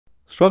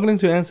Struggling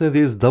to answer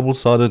these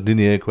double-sided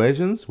linear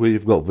equations where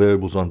you've got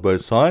variables on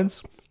both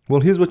sides? Well,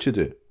 here's what you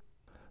do.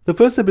 The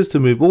first step is to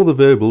move all the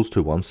variables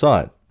to one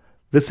side.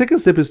 The second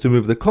step is to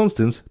move the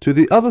constants to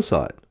the other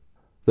side.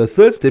 The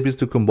third step is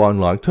to combine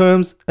like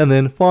terms, and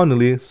then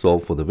finally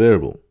solve for the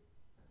variable.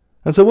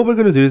 And so what we're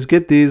going to do is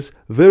get these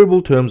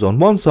variable terms on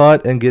one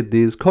side and get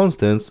these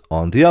constants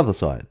on the other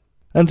side.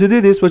 And to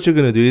do this, what you're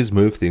going to do is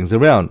move things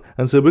around.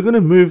 And so we're going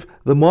to move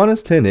the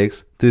minus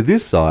 10x to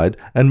this side,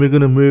 and we're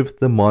going to move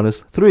the minus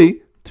 3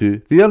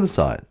 to the other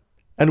side.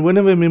 And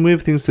whenever we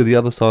move things to the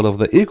other side of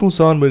the equal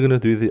sign, we're going to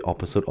do the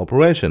opposite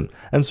operation.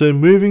 And so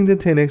moving the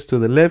 10x to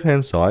the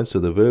left-hand side, so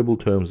the variable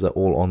terms are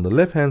all on the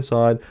left-hand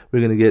side, we're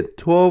going to get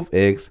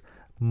 12x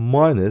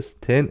minus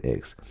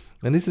 10x.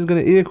 And this is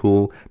going to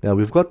equal, now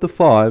we've got the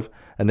 5,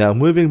 and now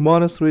moving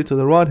minus 3 to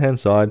the right-hand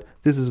side,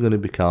 this is going to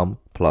become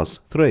plus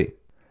 3.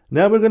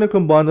 Now we're going to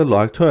combine the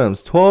like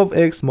terms.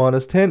 12x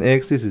minus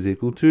 10x, this is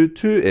equal to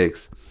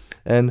 2x.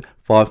 And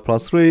 5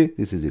 plus 3,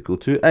 this is equal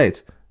to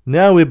 8.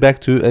 Now we're back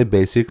to a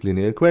basic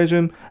linear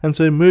equation, and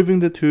so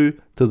moving the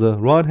 2 to the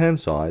right hand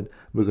side,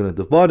 we're going to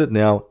divide it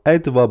now.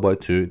 8 divided by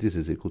 2, this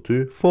is equal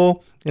to 4,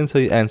 and so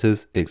your answer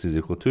is x is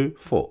equal to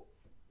 4.